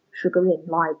with sugar in,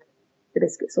 like the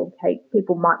biscuits or cake.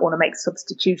 People might want to make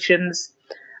substitutions.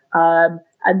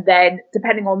 And then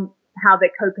depending on how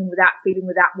they're coping with that, feeling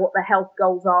with that, what their health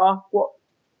goals are,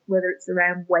 whether it's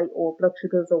around weight or blood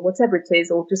sugars or whatever it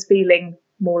is, or just feeling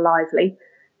more lively,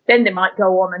 then they might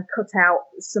go on and cut out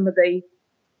some of the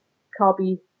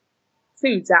carby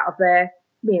foods out of their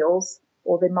meals,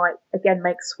 or they might again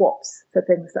make swaps for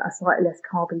things that are slightly less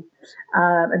carby.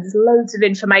 And there's loads of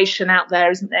information out there,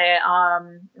 isn't there? I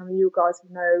mean, you guys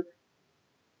know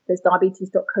there's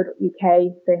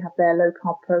diabetes.co.uk. They have their low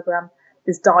carb program.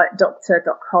 There's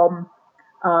dietdoctor.com.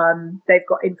 They've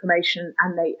got information,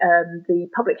 and the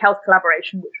Public Health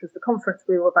Collaboration, which was the conference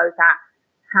we were both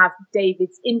at, have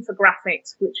David's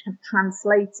infographics, which have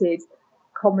translated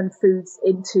common foods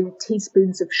into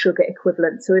teaspoons of sugar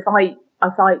equivalent. So if I eat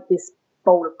this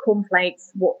bowl of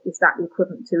cornflakes, what is that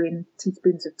equivalent to in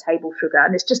teaspoons of table sugar?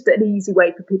 And it's just an easy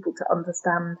way for people to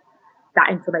understand that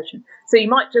information. So you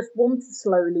might just want to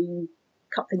slowly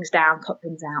cut things down, cut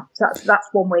things out. So that's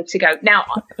one way to go. Now,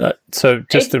 so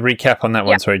just to recap on that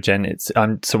one, sorry, Jen. It's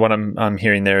so what I'm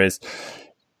hearing there is,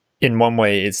 in one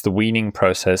way, it's the weaning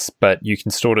process, but you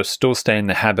can sort of still stay in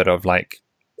the habit of, like,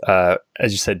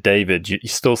 as you said, David, you're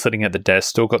still sitting at the desk,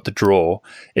 still got the drawer.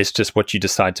 It's just what you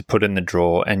decide to put in the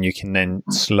drawer, and you can then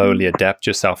slowly adapt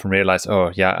yourself and realize,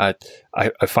 I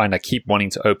find I keep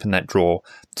wanting to open that drawer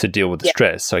to deal with the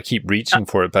stress. So I keep reaching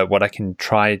for it. But what I can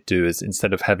try to do is,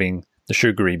 instead of having the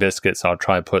sugary biscuits, I'll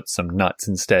try put some nuts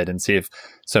instead and see if,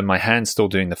 so my hand's still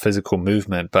doing the physical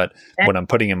movement, but what I'm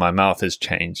putting in my mouth has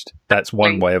changed. That's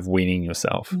one way of weaning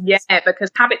yourself. Yeah, because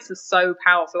habits are so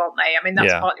powerful, aren't they? I mean,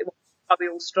 that's partly why we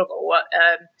all struggle.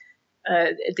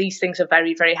 These things are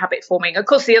very, very habit forming. Of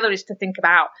course, the other is to think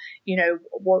about,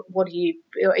 what are you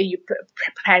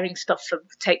preparing stuff to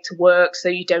take to work so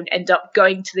you don't end up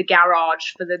going to the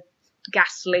garage for the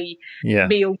ghastly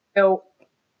meal,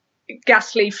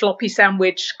 ghastly floppy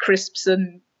sandwich, crisps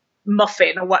and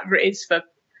muffin or whatever it is for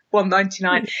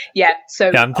 $1.99.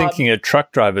 So I'm thinking of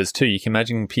truck drivers too. You can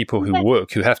imagine people who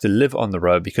work, who have to live on the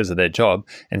road because of their job,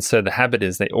 and so the habit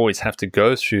is they always have to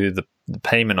go through the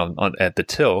payment on at the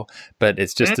till, but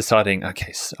it's just deciding,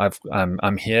 okay, so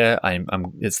I'm here,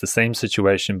 it's the same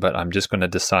situation, but I'm just going to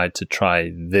decide to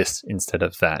try this instead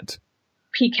of that.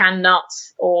 Pecan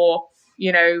nuts or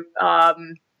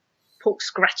pork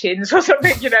scratchings or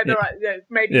something,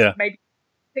 maybe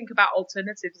think about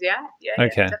alternatives.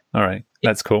 Okay. All right,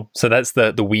 that's cool. So that's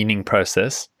the weaning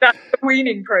process. That's the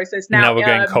weaning process. Now we're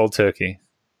going cold turkey.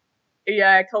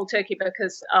 Cold turkey,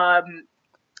 because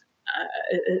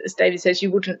as David says,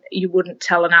 you wouldn't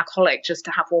tell an alcoholic just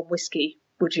to have one whiskey,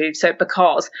 would you? So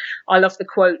because I love the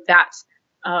quote that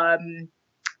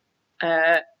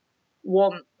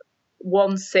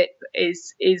one sip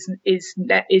is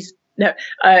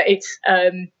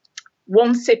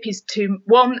one sip is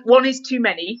one is too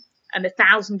many, and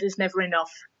 1,000 is never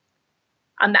enough,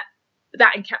 and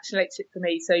that encapsulates it for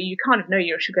me. So you kind of know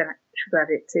you're a sugar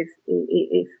addict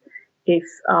if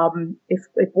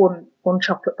one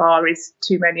chocolate bar is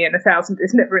too many and 1,000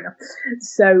 is never enough.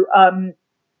 So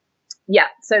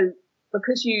so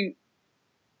because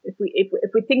if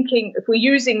we're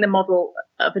using the model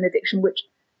of an addiction, which,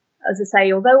 as I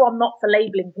say, although I'm not for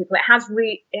labeling people, it has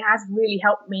really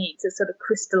helped me to sort of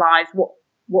crystallize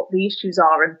what the issues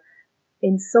are, and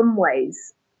in some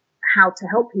ways how to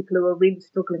help people who are really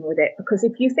struggling with it. Because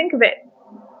if you think of it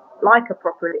like a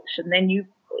proper addiction, then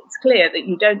it's clear that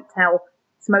you don't tell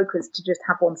smokers to just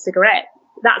have one cigarette.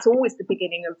 That's always the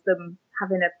beginning of them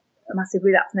having a massive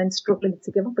relapse and then struggling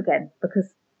to give up again,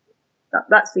 because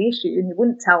that's the issue. And you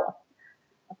wouldn't tell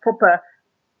a proper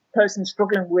person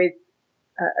struggling with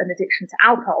an addiction to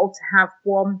alcohol to have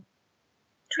one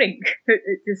drink.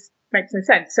 It just makes no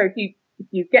sense. So if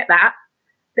you get that,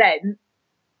 then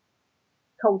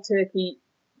cold turkey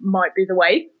might be the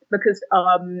way, because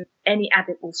any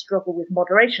addict will struggle with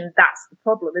moderation. That's the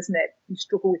problem, isn't it? You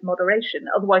struggle with moderation.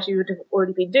 Otherwise, you would have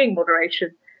already been doing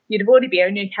moderation. You'd have already been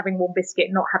only having one biscuit,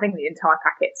 not having the entire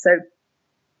packet. So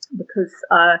because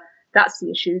that's the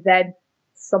issue, then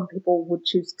some people would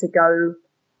choose to go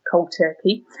cold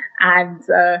turkey, and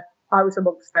I was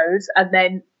amongst those. And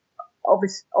then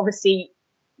obviously,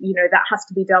 that has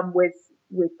to be done with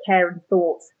care and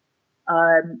thought.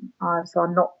 So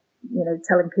I'm not,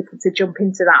 telling people to jump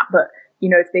into that, but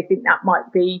if they think that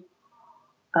might be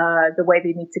the way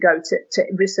they need to go, to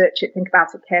research it, think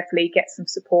about it carefully, get some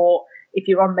support. If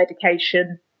you're on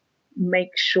medication,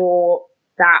 make sure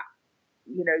that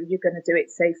you're going to do it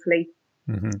safely.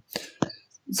 Mm-hmm.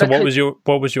 So what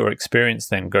was your experience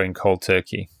then going cold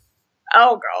turkey?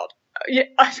 Oh God, yeah,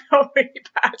 I felt really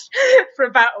bad for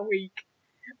about a week.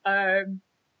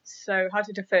 So how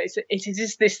did I feel? It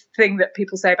is this thing that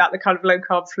people say about the kind of low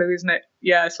carb flu, isn't it?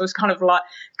 Yeah. So it's kind of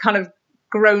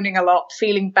groaning a lot,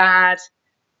 feeling bad,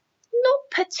 not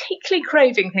particularly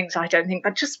craving things, I don't think,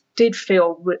 but just did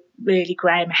feel really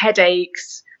grim,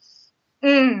 headaches,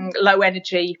 low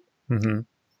energy. Mm-hmm.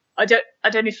 I don't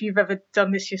know if you've ever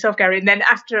done this yourself, Gary. And then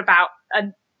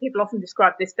and people often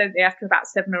describe this, don't they? After about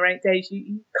 7 or 8 days,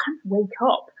 you kind of wake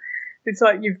up. It's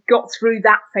like you've got through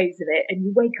that phase of it, and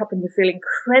you wake up and you feel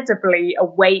incredibly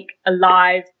awake,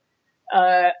 alive,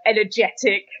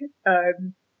 energetic,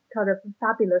 kind of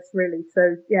fabulous, really.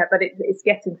 So yeah, but it's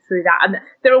getting through that. And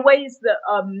there are ways that,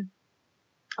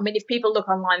 if people look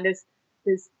online,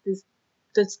 there's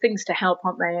things to help,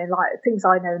 aren't there? Like things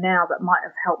I know now that might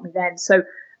have helped me then. So,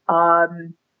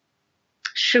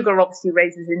 sugar obviously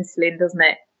raises insulin, doesn't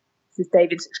it? This is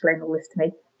David's explained all this to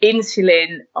me.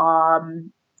 Insulin,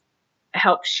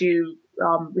 helps you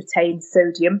retain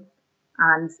sodium,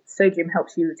 and sodium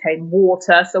helps you retain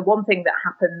water. So one thing that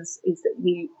happens is that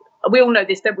we all know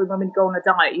this, don't we? When we go on a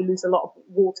diet, you lose a lot of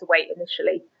water weight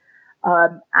initially,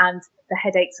 and the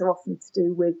headaches are often to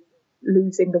do with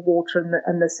losing the water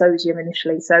and the sodium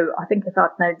initially. So I think if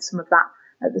I'd known some of that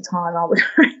at the time, I would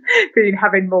have been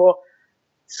having more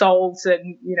salts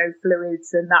and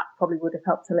fluids, and that probably would have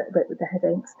helped a little bit with the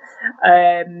headaches.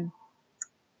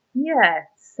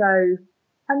 So,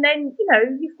 and then,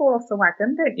 you fall off the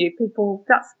wagon, don't you? People,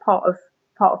 that's part of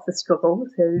part of the struggle.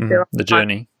 So the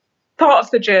journey. Part of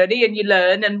the journey, and you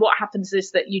learn. And what happens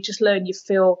is that you just learn. You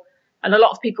feel, and a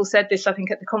lot of people said this, I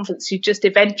think, at the conference. You just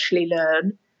eventually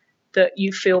learn that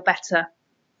you feel better.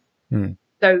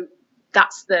 So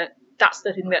that's the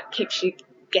thing that keeps you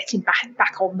getting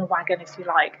back on the wagon, if you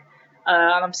like.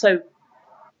 And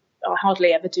I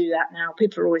hardly ever do that now.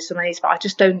 People are always amazed, but I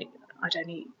don't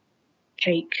eat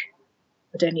cake.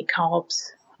 I don't eat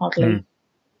carbs, hardly.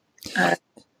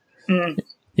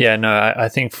 Yeah, no, I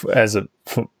think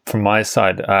from my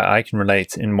side, I can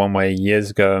relate in one way.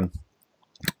 Years ago,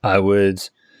 I would,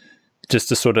 just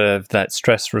to sort of that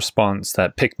stress response,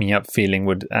 that pick me up feeling,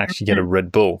 would actually get a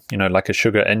Red Bull, like a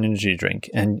sugar energy drink.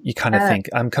 And you kind of think,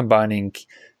 I'm combining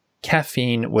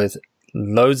caffeine with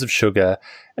loads of sugar,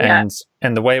 and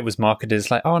the way it was marketed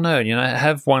is like, oh no,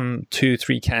 have 1, 2,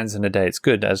 3 cans in a day. It's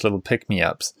good as little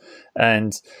pick-me-ups.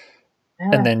 And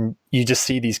then you just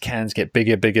see these cans get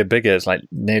bigger. It's like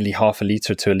nearly half a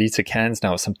liter to a liter cans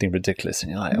now, or something ridiculous.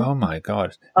 And you're like, oh my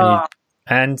God.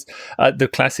 And the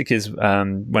classic is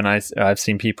when I've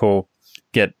seen people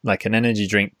get like an energy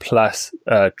drink plus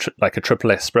like a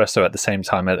triple espresso at the same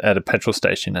time at a petrol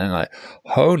station, and like,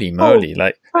 holy moly,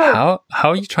 how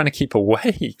are you trying to keep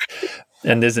awake?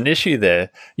 And there's an issue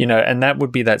there, and that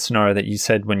would be that scenario that you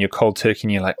said when you're cold turkey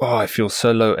and you're like, oh, I feel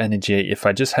so low energy. If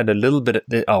I just had a little bit of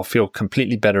it, I'll feel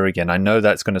completely better again. I know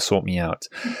that's going to sort me out.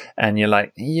 And you're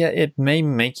like, yeah, it may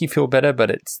make you feel better,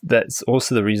 but that's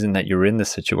also the reason that you're in the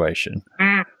situation.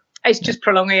 It's just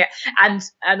prolonging it.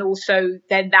 And also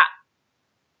then that,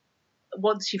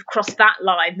 once you've crossed that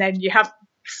line, then you have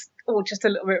just a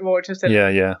little bit more.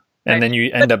 Yeah. And then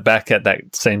you end up back at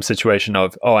that same situation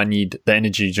of, oh, I need the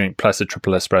energy drink plus a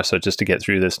triple espresso just to get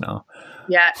through this now.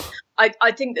 Yeah.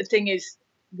 I think the thing is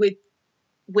with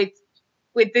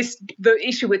this, the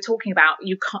issue we're talking about,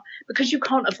 because you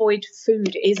can't avoid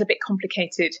food, it is a bit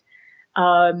complicated.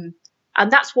 And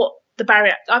that's what the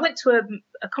I went to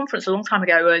a conference a long time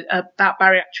ago about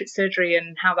bariatric surgery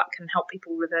and how that can help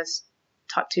people reverse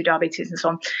type 2 diabetes and so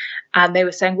on, and they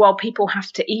were saying, well, people have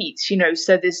to eat,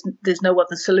 so there's no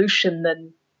other solution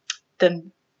than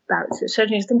bariatric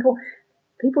surgery. I think, well,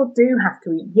 people do have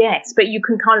to eat, yes, but you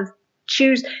can kind of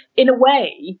choose. In a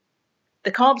way,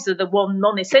 the carbs are the one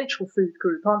non-essential food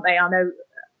group, aren't they? I know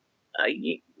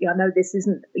I know this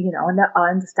isn't, I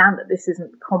understand that this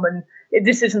isn't common,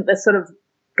 this isn't the sort of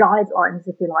guidelines,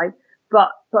 if you like,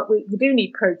 but we do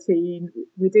need protein,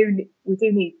 we do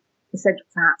need essential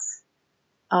fats.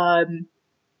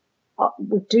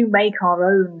 We do make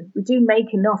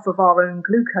enough of our own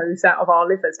glucose out of our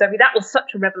livers, don't we? That was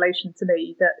such a revelation to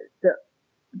me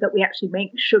that we actually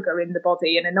make sugar in the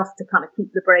body and enough to kind of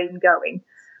keep the brain going.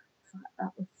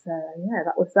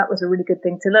 That was a really good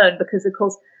thing to learn, because of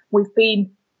course we've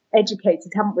been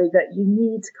educated, haven't we, that you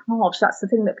need carbs. That's the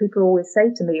thing that people always say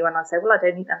to me when I say, well, I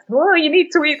don't eat that stuff. Oh, you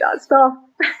need to eat that stuff.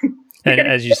 And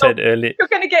as you said earlier, you're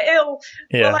going to get ill.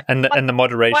 Yeah, well, and the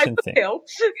moderation thing.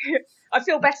 I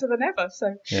feel better than ever.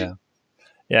 So yeah,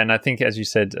 and I think, as you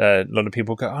said, a lot of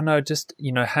people go, "Oh no, just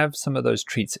have some of those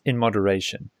treats in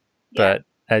moderation." Yeah. But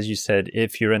as you said,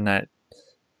 if you're in that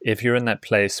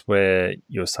place where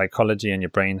your psychology and your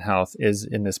brain health is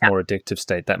in this more addictive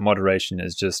state, that moderation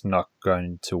is just not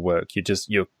going to work.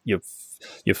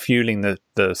 You're fueling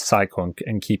the cycle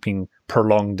and keeping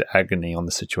prolonged agony on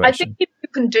the situation. I think if you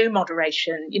can do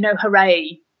moderation,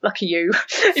 hooray, lucky you.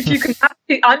 If you can,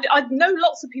 I know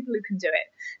lots of people who can do it.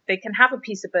 They can have a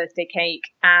piece of birthday cake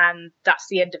and that's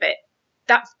the end of it.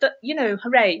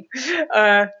 Hooray.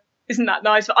 Isn't that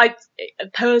nice? I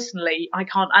personally, I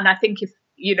can't. And I think if,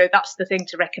 that's the thing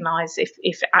to recognize,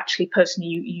 if actually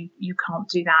personally you can't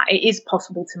do that, it is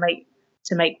possible to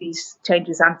make these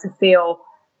changes and to feel,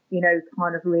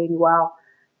 kind of really well.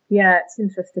 Yeah, it's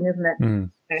interesting, isn't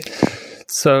it?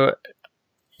 So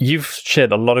you've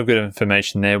shared a lot of good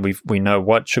information there. We know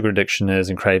what sugar addiction is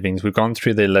and cravings. We've gone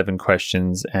through the 11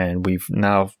 questions, and we've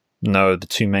now know the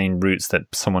 2 main routes that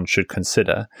someone should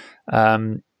consider.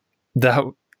 I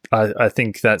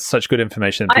think that's such good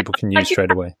information that people can use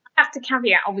straight away. I have to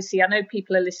caveat, obviously, I know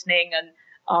people are listening, and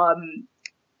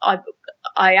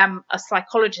I am a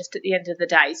psychologist at the end of the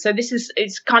day. So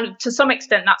it's kind of, to some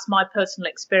extent, that's my personal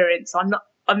experience. I'm not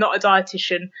a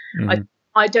dietitian. Mm-hmm.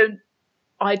 I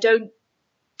don't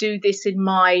do this in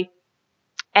my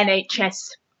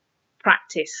NHS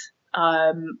practice.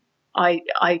 I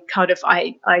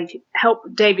help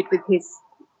David with his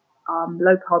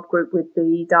low carb group with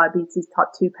the diabetes type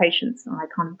 2 patients, and I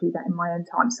kind of do that in my own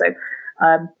time. So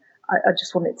I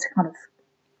just wanted to kind of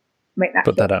make that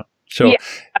put that out. Sure. Yeah,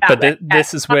 but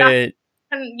this is where,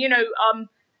 and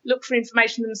look for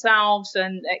information themselves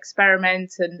and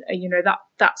experiment. And,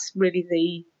 that's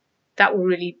really that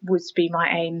would be my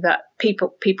aim, that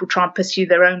people try and pursue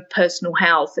their own personal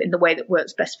health in the way that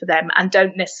works best for them, and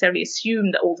don't necessarily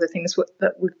assume that all the things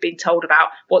that we've been told about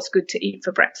what's good to eat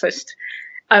for breakfast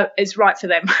is right for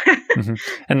them. Mm-hmm.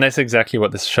 And that's exactly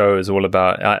what this show is all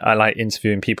about. I like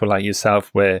interviewing people like yourself,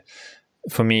 where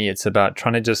for me it's about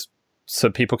trying to just so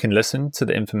people can listen to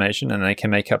the information and they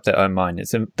can make up their own mind.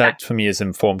 That for me is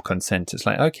informed consent. It's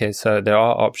like, okay, so there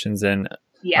are options, and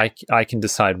I can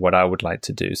decide what I would like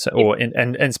to do. So,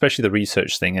 and especially the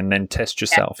research thing, and then test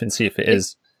yourself and see if it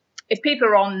is. If people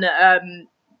are on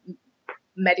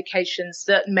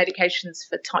certain medications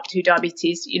for type 2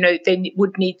 diabetes, they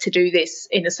would need to do this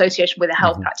in association with a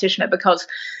health practitioner, because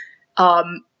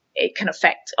it can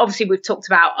affect, obviously we've talked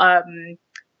about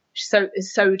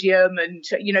sodium, and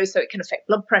so it can affect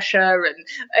blood pressure, and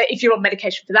if you're on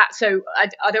medication for that. So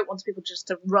I don't want people just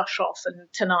to rush off and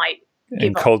tonight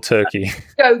and cold turkey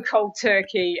go cold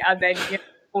turkey and then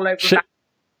all over back.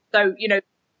 So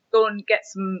go and get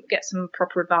some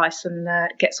proper advice, and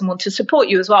get someone to support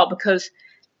you as well, because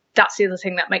that's the other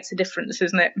thing that makes a difference,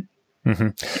 isn't it? Mm-hmm.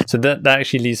 So that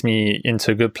actually leads me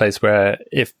into a good place where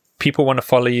if people want to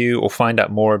follow you or find out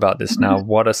more about this now,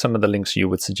 what are some of the links you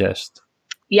would suggest?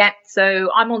 Yeah, so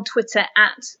I'm on Twitter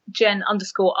at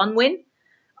Jen_Unwin.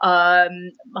 My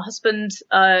husband,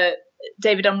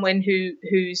 David Unwin,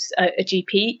 who's a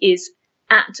GP, is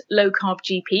at Low Carb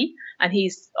GP, and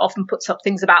he's often puts up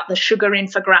things about the sugar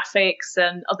infographics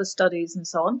and other studies and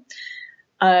so on.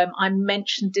 I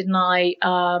mentioned, didn't I?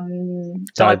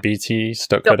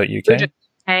 Diabetes.co.uk.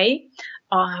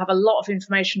 I have a lot of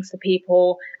information for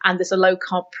people, and there's a low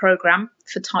carb program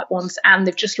for type 1s, and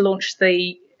they've just launched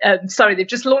the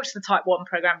type 1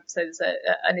 program. So there's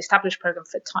an established program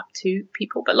for type 2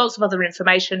 people, but lots of other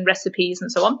information, recipes,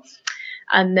 and so on.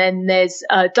 And then there's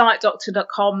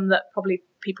dietdoctor.com that probably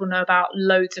people know about,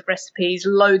 loads of recipes,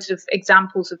 loads of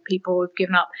examples of people who've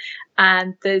given up.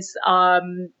 And there's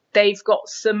they've got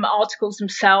some articles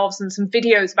themselves and some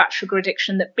videos about sugar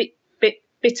addiction that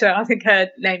Bitter, I think her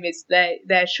name is,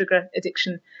 their sugar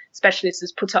addiction specialist,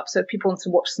 has put up. So if people want to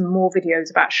watch some more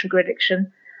videos about sugar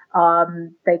addiction,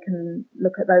 they can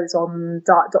look at those on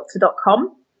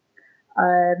dietdoctor.com.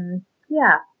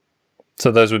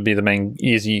 So those would be the main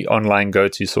easy online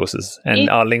go-to sources, and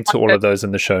I'll link to all of those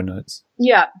in the show notes.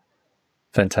 Yeah.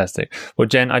 Fantastic. Well,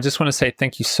 Jen, I just want to say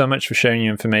thank you so much for sharing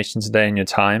your information today and your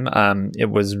time. It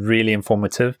was really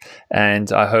informative, and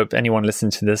I hope anyone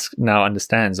listening to this now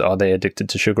understands, are they addicted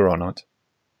to sugar or not?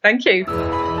 Thank you.